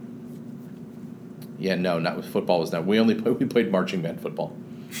 No, not with football. Was not. We played marching band football.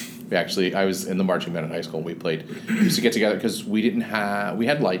 I was in the marching band in high school. We used to get together because we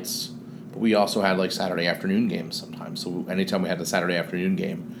had lights, but we also had like Saturday afternoon games sometimes. So anytime we had the Saturday afternoon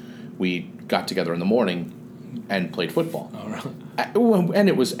game, we got together in the morning and played football. Oh, really? And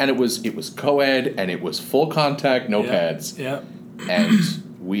it was co-ed, and it was full contact, no pads. Yeah. And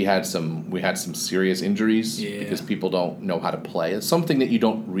we had some serious injuries because people don't know how to play. It's something that you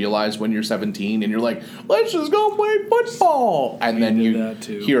don't realize when you're 17 and you're like, let's just go play football. And then you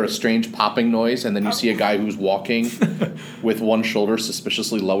hear a strange popping noise, and then you see a guy who's walking with one shoulder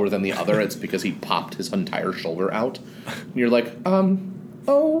suspiciously lower than the other. It's because he popped his entire shoulder out. And you're like,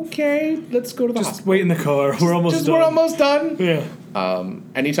 okay, let's go to the hospital. Just wait in the car. We're almost done. We're almost done. Yeah.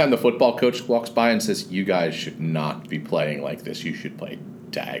 Anytime the football coach walks by and says, you guys should not be playing like this. You should play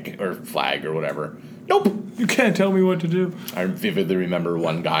tag or flag or whatever. Nope. You can't tell me what to do. I vividly remember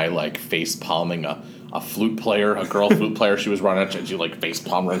one guy like face palming a flute player, a girl flute player. She was running and she like face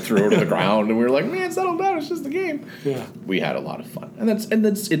palmed right through her to the ground, and we were like, man, settle down. It's just a game. Yeah. We had a lot of fun, and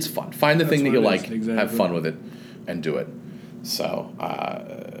it's fun. Find the thing that you like, have fun with it, and do it. So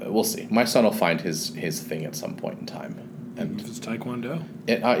we'll see. My son will find his thing at some point in time, and if it's taekwondo,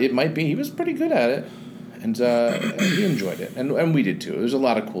 it might be. He was pretty good at it, and he enjoyed it, and we did too. There's a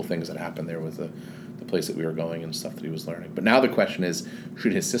lot of cool things that happened there with the place that we were going and stuff that he was learning. But now the question is,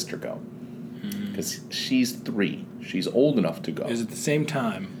 should his sister go? Because she's 3. She's old enough to go. Is it the same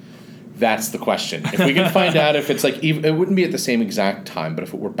time? That's the question. If we can find out if it's like, it wouldn't be at the same exact time, but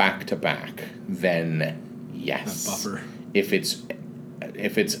if it were back to back, then yes. A buffer. If it's,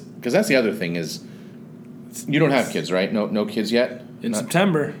 because that's the other thing is, you don't have kids, right? No kids yet? In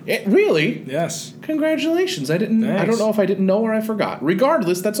September. Really? Yes. Congratulations. I don't know if I didn't know or I forgot.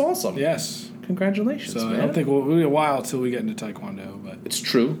 Regardless, that's awesome. Yes. Congratulations, so man. I don't think it'll be a while till we get into taekwondo, but it's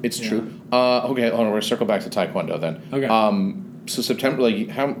true. It's true. Okay, hold on. We're gonna circle back to taekwondo then. Okay. So September,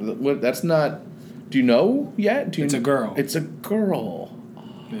 like that's not. Do you know yet? It's a girl. It's a girl.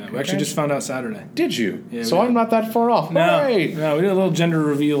 Yeah, we actually just found out Saturday. Did you? Yeah, so I'm not that far off. No, Hooray! no, we did a little gender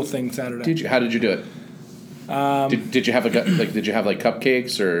reveal thing Saturday. Did you? How did you do it? Did you have did you have like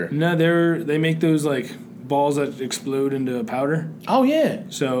cupcakes or? No, they make those like balls that explode into powder. Oh yeah.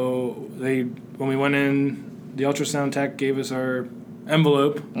 So when we went in, the ultrasound tech gave us our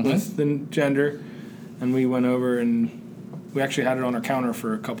envelope with the gender, and we went over and we actually had it on our counter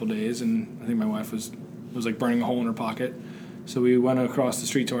for a couple days, and I think my wife was like burning a hole in her pocket. So we went across the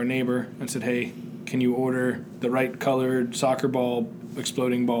street to our neighbor and said, "Hey, can you order the right colored soccer ball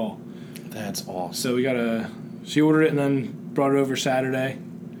exploding ball?" That's awesome. So she ordered it and then brought it over Saturday,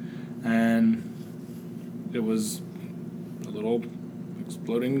 and it was a little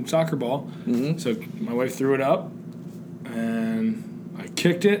exploding soccer ball. Mm-hmm. So my wife threw it up, and I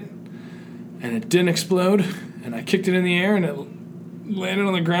kicked it, and it didn't explode. And I kicked it in the air, and it landed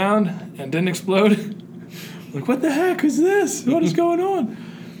on the ground and didn't explode. Like, what the heck is this? What is going on?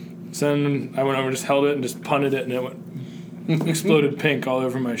 So then I went over and just held it and just punted it, and it went exploded pink all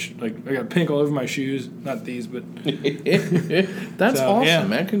over my I got pink all over my shoes. Not these, but That's So, awesome, yeah.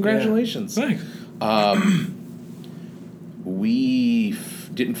 man. Congratulations. Thanks. We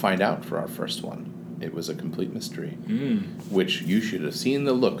didn't find out for our first one. It was a complete mystery, which you should have seen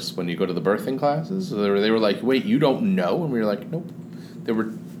the looks when you go to the birthing classes. They were like, wait, you don't know? And we were like, nope. There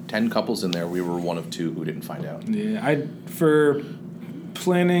were 10 couples in there. We were one of 2 who didn't find out. Yeah, for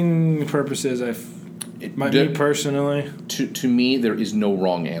planning purposes, me personally. To me, there is no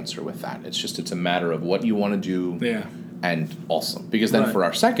wrong answer with that. It's a matter of what you want to do. Yeah. And awesome. Because then for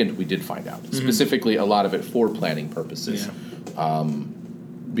our second, we did find out. Specifically, a lot of it for planning purposes. Yeah.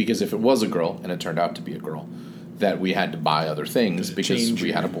 Because if it was a girl, and it turned out to be a girl, that we had to buy other things because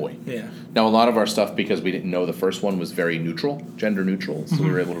we had a boy. Yeah. Now, a lot of our stuff, because we didn't know the first one was very neutral, gender neutral, so we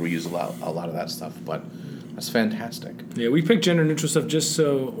were able to reuse a lot of that stuff. But that's fantastic. Yeah, we picked gender neutral stuff just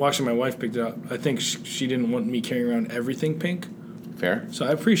so. Well, actually, my wife picked it up. I think she didn't want me carrying around everything pink. Fair. So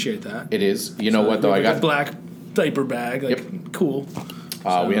I appreciate that. It is. You know what, though? I got a black diaper bag. Cool.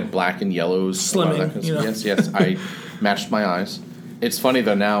 We had black and yellows. Slimming, Yes. I matched my eyes. It's funny,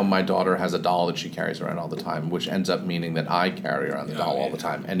 though, now my daughter has a doll that she carries around all the time, which ends up meaning that I carry around the doll all the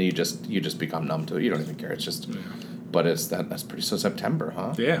time. And you just become numb to it. You don't even care. It's just... Yeah. But that's pretty... So September,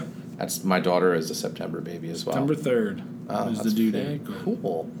 huh? Yeah. My daughter is a September baby as well. September 3rd is the due date.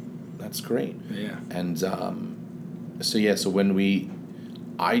 Cool. That's great. Yeah. And so when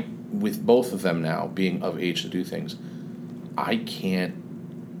with both of them now being of age to do things, I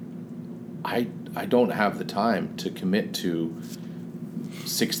don't have the time to commit to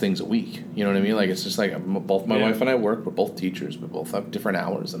 6 things a week. You know what I mean? Like, it's just like both my wife and I work. We're both teachers. We both have different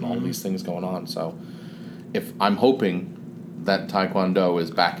hours and all these things going on. So if I'm hoping that Taekwondo is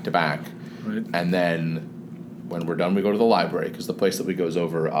back to back, right. And then when we're done, we go to the library, because the place that we go is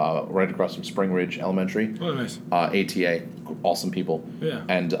over right across from Spring Ridge Elementary. Oh, nice. ATA, awesome people. Yeah.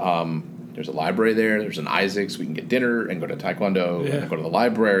 And there's a library there. There's an Isaac's. We can get dinner and go to Taekwondo and go to the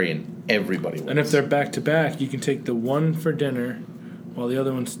library, and everybody wins. And if they're back to back, you can take the one for dinner while the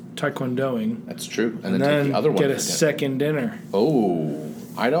other one's Taekwondoing. That's true. And then take the other one get a second dinner. Oh,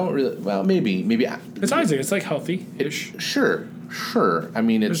 I don't really. Well, maybe. It's Isaac. It's like healthy-ish. Sure. I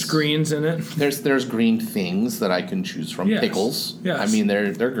mean, there's greens in it. There's green things that I can choose from. Yes. Pickles. Yes. I mean,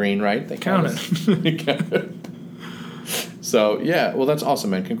 they're green, right? They count it. So yeah, well, that's awesome,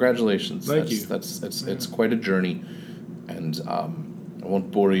 man. Congratulations. Thank you. It's quite a journey, and I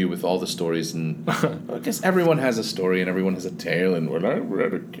won't bore you with all the stories. And I guess everyone has a story and everyone has a tale, and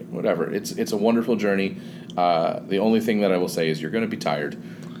whatever. It's a wonderful journey. The only thing that I will say is you're going to be tired.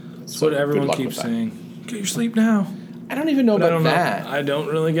 So what everyone keeps saying. Get your sleep now. I don't even know about that. I don't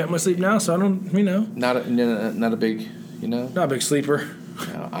really get my sleep now, so I don't. Not a big. Not a big sleeper.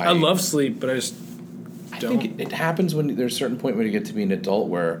 No, I love sleep, but I just. I think it happens when there's a certain point when you get to be an adult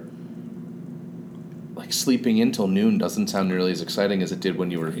where, like, sleeping until noon doesn't sound nearly as exciting as it did when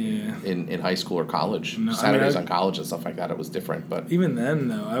you were in high school or college. No, Saturdays on college and stuff like that, it was different. But even then,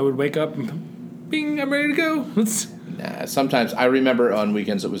 though, I would wake up and bing, I'm ready to go. Nah, sometimes I remember on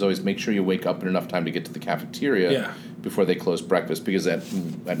weekends it was always make sure you wake up in enough time to get to the cafeteria before they closed breakfast, because at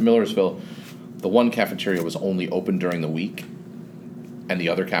Millersville, the one cafeteria was only open during the week. And the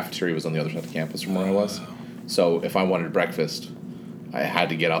other cafeteria was on the other side of the campus from where I was. So if I wanted breakfast, I had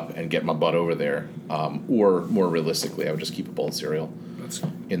to get up and get my butt over there. Or more realistically, I would just keep a bowl of cereal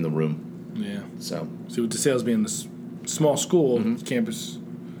in the room. Yeah. So with the sales being this small school campus,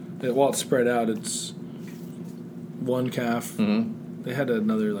 while it's spread out, it's one caf. Mm-hmm. They had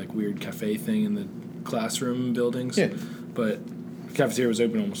another weird cafe thing in the classroom buildings. Yeah. But the cafeteria was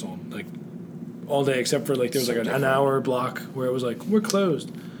open almost all day, except for there was an hour block where it was we're closed.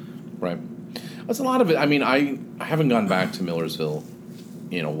 Right. That's a lot of it. I mean, I haven't gone back to Millersville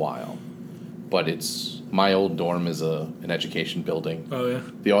in a while, but my old dorm is an education building. Oh, yeah.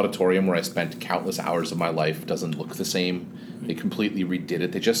 The auditorium where I spent countless hours of my life doesn't look the same. They completely redid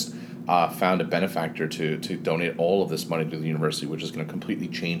it. They just found a benefactor to donate all of this money to the university, which is going to completely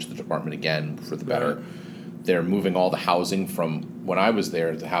change the department again for the better. Right. They're moving all the housing from when I was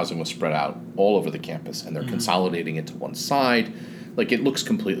there. The housing was spread out all over the campus, and they're consolidating it to one side. It looks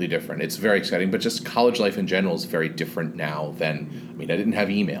completely different. It's very exciting, but just college life in general is very different now than. I didn't have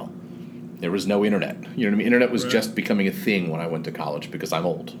email. There was no internet. You know what I mean? Internet was just becoming a thing when I went to college because I'm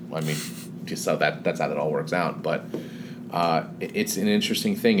old. Just so that's how that all works out. But it's an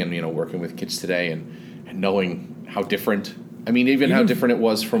interesting thing, and working with kids today and knowing how different. Even how different it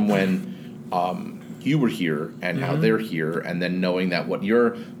was from when. You were here and how they're here, and then knowing that what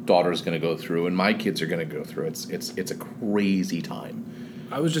your daughter's going to go through and my kids are going to go through, it's a crazy time.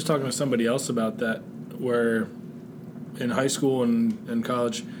 I was just talking to somebody else about that, where in high school and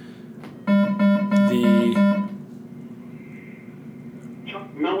college, the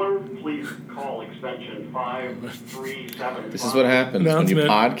Chuck Miller, please call extension 537. This is what happens when you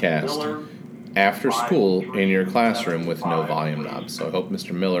podcast Miller, after school in your classroom with no volume knob. So I hope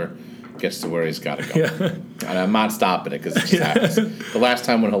Mr. Miller gets to where he's got to go. Yeah. And I'm not stopping it because it just happens. The last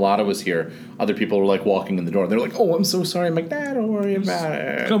time when Halada was here, other people were like walking in the door. They're like, "Oh, I'm so sorry." I'm like, "Nah, don't worry about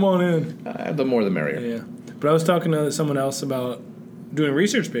it. Come on in. The more the merrier." Yeah. But I was talking to someone else about doing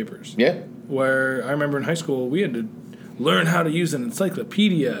research papers. Yeah. Where I remember in high school we had to learn how to use an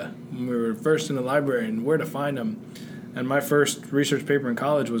encyclopedia when we were first in the library and where to find them. And my first research paper in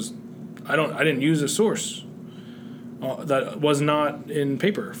college was I didn't use a source that was not in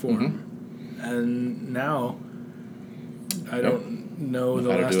paper form. Mm-hmm. And now I don't know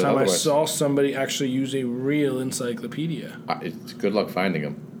the How to do last it time I otherwise. saw somebody actually use a real encyclopedia. It's good luck finding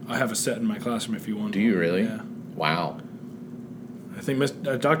them. I have a set in my classroom if you want. Do you really? Yeah. Wow. I think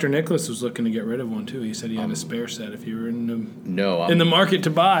Dr. Nicholas was looking to get rid of one too. He said he had a spare set if you were in the market to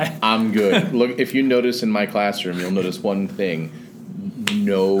buy. I'm good. Look, if you notice in my classroom, you'll notice one thing: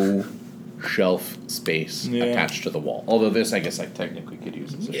 no shelf space attached to the wall. Although this, I guess, I technically could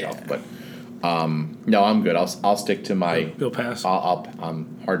use as a shelf, but no, I'm good. I'll stick to my. You'll pass. I'll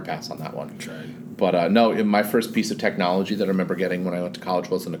hard pass on that one. Tried. But no, my first piece of technology that I remember getting when I went to college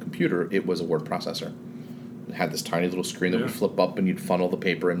wasn't a computer. It was a word processor. It had this tiny little screen that would flip up, and you'd funnel the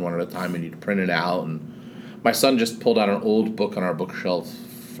paper in one at a time, and you'd print it out. And my son just pulled out an old book on our bookshelf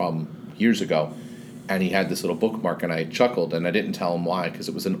from years ago, and he had this little bookmark, and I chuckled, and I didn't tell him why, because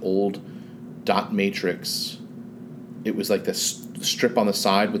it was an old dot matrix. It was like this strip on the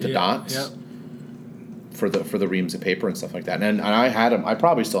side with the dots. Yeah. For the reams of paper and stuff like that, and I had them. I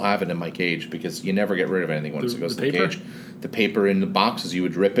probably still have it in my cage because you never get rid of anything once it goes to the cage. The paper in the boxes, you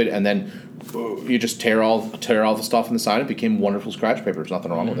would rip it, and then you just tear all the stuff on the side. It became wonderful scratch paper. There's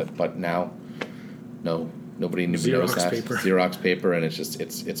nothing wrong with it. But now, nobody knows that Xerox paper, and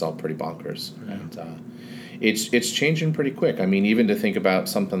it's all pretty bonkers. Yeah. And it's changing pretty quick. I mean, even to think about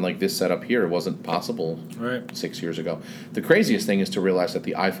something like this setup here wasn't possible 6 years ago. The craziest thing is to realize that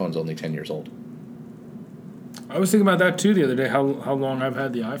the iPhone's only 10 years old. I was thinking about that too the other day. How long I've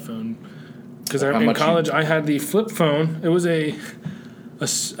had the iPhone? Because in college I had the flip phone. It was a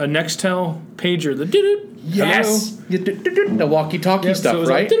Nextel pager. The yes, the walkie-talkie stuff, so it was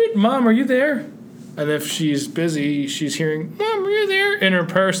right? Like, Mom, are you there? And if she's busy, she's hearing, Mom, are you there? In her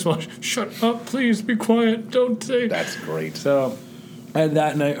purse. Well, shut up, please, be quiet, don't say. That's great. So I had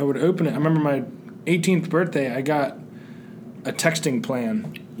that, and I would open it. I remember my 18th birthday, I got a texting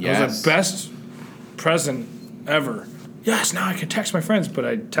plan. Yes. It was the best present ever. Yes, now I can text my friends. But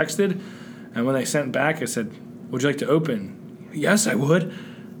I texted, and when they sent back, I said, would you like to open? Yes, I would.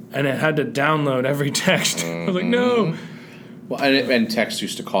 And it had to download every text. I was like, no. Well, and text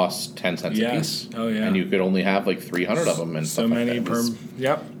used to cost 10 cents a piece. Oh, yeah. And you could only have like 300 of them and so stuff many like that.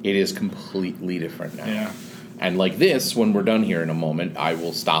 Yep. It is completely different now. Yeah. And like this, when we're done here in a moment, I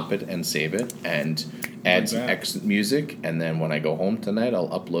will stop it and save it and add some exit music. And then when I go home tonight, I'll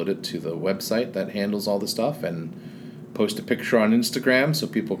upload it to the website that handles all the stuff and post a picture on Instagram so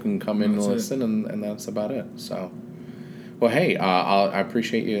people can come in and listen. And that's about it. So, well, hey, I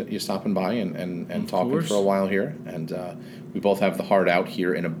appreciate you stopping by and talking for a while here. And we both have the hard out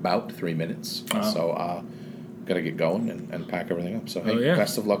here in about 3 minutes. Wow. So got to get going and pack everything up. So, hey,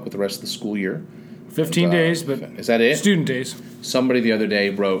 best of luck with the rest of the school year. 15 days, but is that it? Student days. Somebody the other day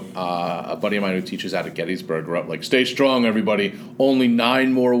wrote, a buddy of mine who teaches out at Gettysburg wrote, like, stay strong, everybody. Only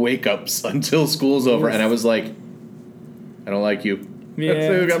 9 more wake-ups until school's over. And I was like, I don't like you.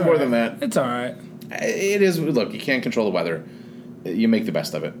 Yeah, we got more than that. It's all right. It is. Look, you can't control the weather. You make the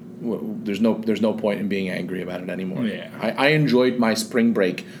best of it. There's no point in being angry about it anymore. Yeah. I enjoyed my spring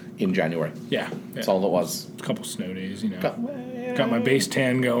break in January. Yeah. That's all it was. A couple snow days, you know. Got my base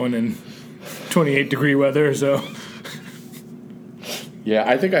tan going and 28-degree weather, so. Yeah,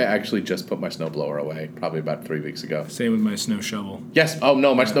 I think I actually just put my snowblower away probably about 3 weeks ago. Same with my snow shovel. Yes. Oh,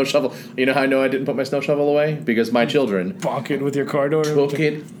 no, my snow shovel. You know how I know I didn't put my snow shovel away? Because my children bonk it with your car door. Took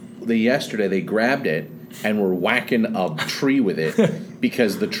it yesterday. They grabbed it and were whacking a tree with it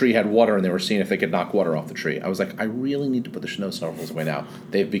because the tree had water and they were seeing if they could knock water off the tree. I was like, I really need to put the snow shovels away now.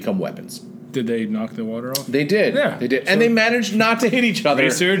 They've become weapons. Did they knock the water off? They did. Yeah. They did. And they managed not to hit each other.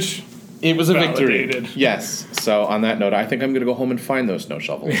 Research. It was a validated. victory. Yes. So on that note, I think I'm going to go home and find those snow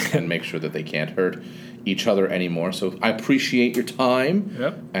shovels and make sure that they can't hurt each other anymore. So I appreciate your time.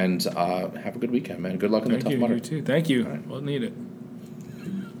 Yep. And have a good weekend, man. Good luck in the Tough Mudder. You too. Thank you. All right. We'll need it.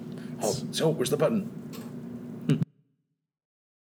 Oh, so where's the button?